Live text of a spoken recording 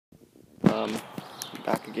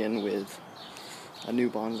Back again with a new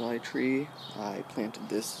bonsai tree. I planted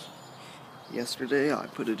this yesterday. I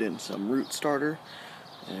put it in some root starter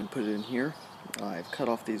and put it in here. I've cut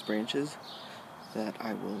off these branches that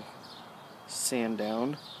I will sand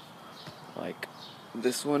down, like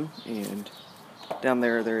this one, and down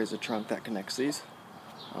there is a trunk that connects these.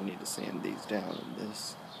 I'll need to sand these down in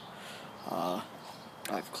this.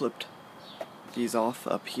 I've clipped these off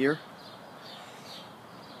up here,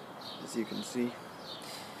 as you can see,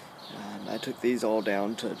 and I took these all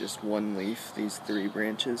down to just one leaf, these 3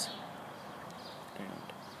 branches,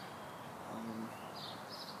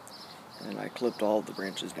 and I clipped all the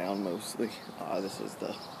branches down mostly. This is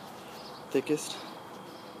the thickest, so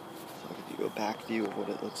I'll give you a back view of what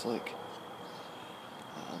it looks like,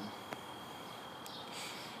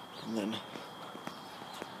 and then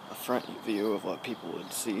a front view of what people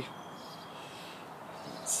would see.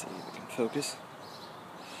 Let's see if we can focus.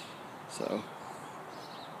 So,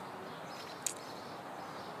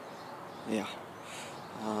 yeah.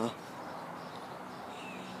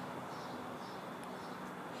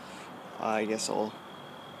 I guess I'll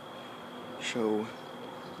show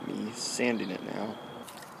me sanding it now.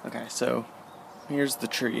 Okay, so here's the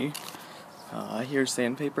tree. Here's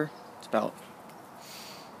sandpaper. It's about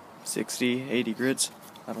 60, 80 grits.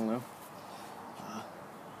 I don't know.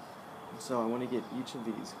 So I want to get each of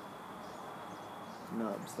these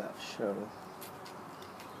nubs that show.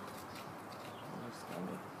 I'm just kind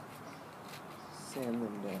of sand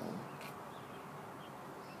them down.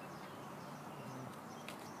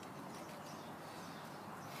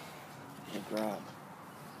 And grab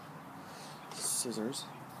scissors,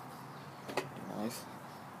 knife.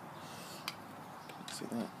 Can you see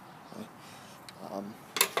that? Okay.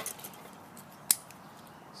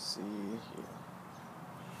 See here.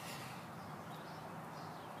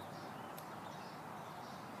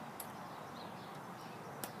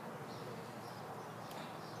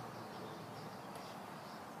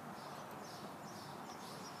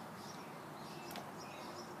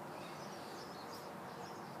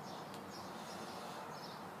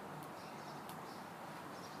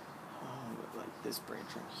 Like this branch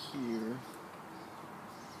right here.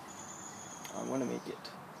 I want to make it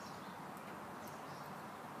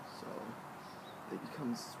so they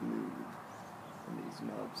become smooth and these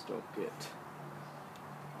nubs don't get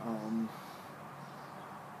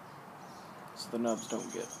so the nubs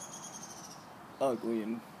don't get ugly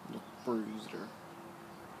and look bruised or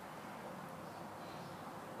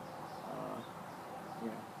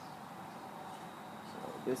yeah. So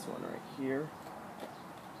this one right here.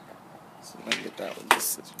 So I can get that with the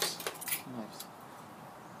scissors. Nice.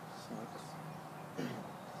 Sucks.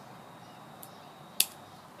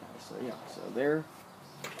 So yeah, so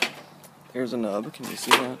there's a nub. Can you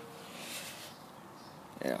see that?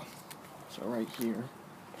 Yeah. So right here,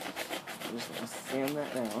 I'm just gonna sand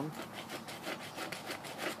that down.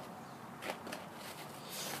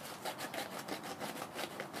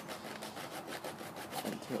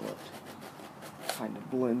 Until it kind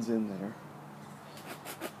of blends in there.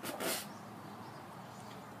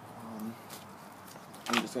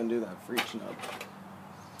 I'm just going to do that for each nub.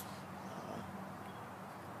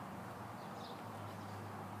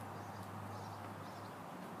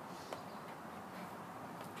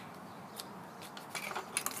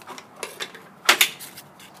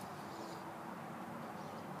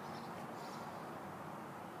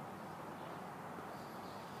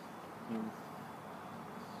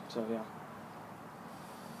 So yeah.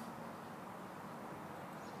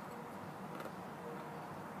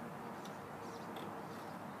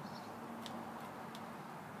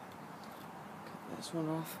 This one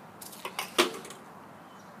off.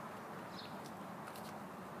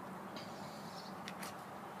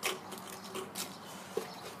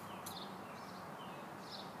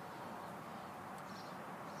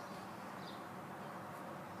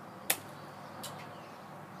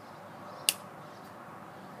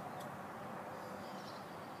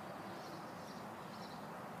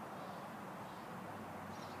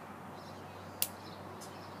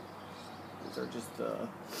 These are just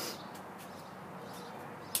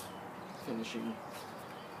finishing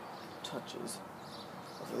touches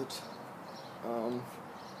of it.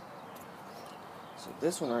 So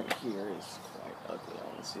this one right here is quite ugly. I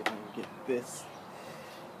want to see if I can get this.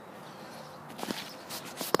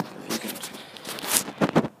 If you can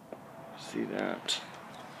see that.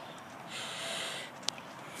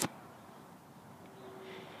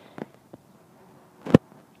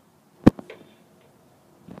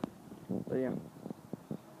 But yeah.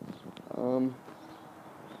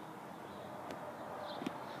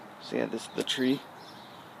 So yeah, this is the tree,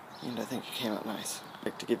 and I think it came out nice. I'd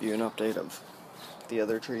like to give you an update of the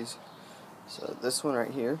other trees. So this one right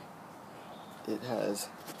here, it has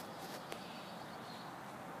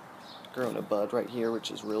grown a bud right here, which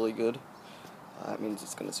is really good. That means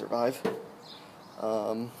it's going to survive.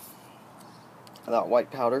 That white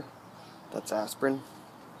powder, that's aspirin.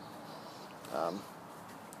 I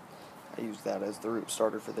use that as the root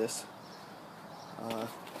starter for this.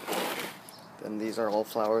 Then these are all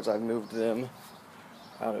flowers. I've moved them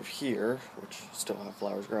out of here, which still have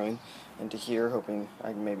flowers growing, into here, hoping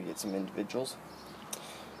I can maybe get some individuals.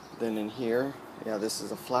 Then in here, yeah, this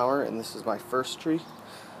is a flower, and this is my first tree.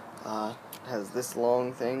 It has this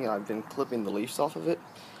long thing. I've been clipping the leaves off of it,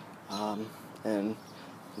 and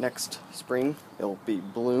next spring it'll be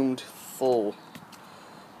bloomed full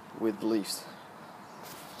with leaves.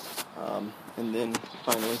 And then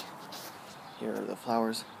finally, here are the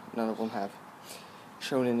flowers. None of them have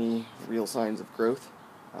shown any real signs of growth.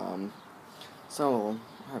 Some of them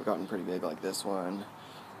have gotten pretty big, like this one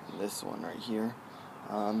right here.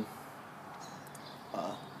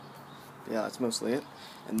 Yeah, that's mostly it.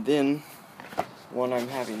 And then, one I'm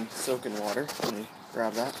having soak in water. Let me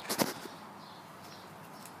grab that.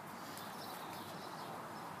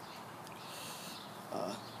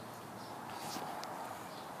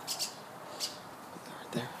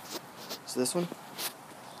 Right there. So this one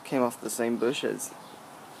came off the same bush as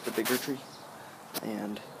the bigger tree,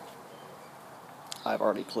 and I've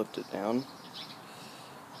already clipped it down,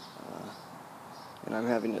 and I'm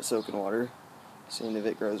having it soak in water, seeing if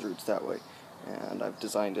it grows roots that way, and I've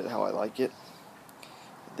designed it how I like it.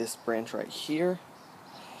 This branch right here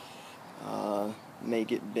may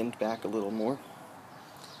get bent back a little more,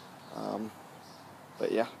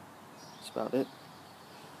 but yeah, that's about it.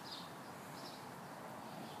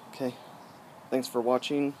 Okay, thanks for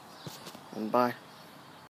watching, and bye.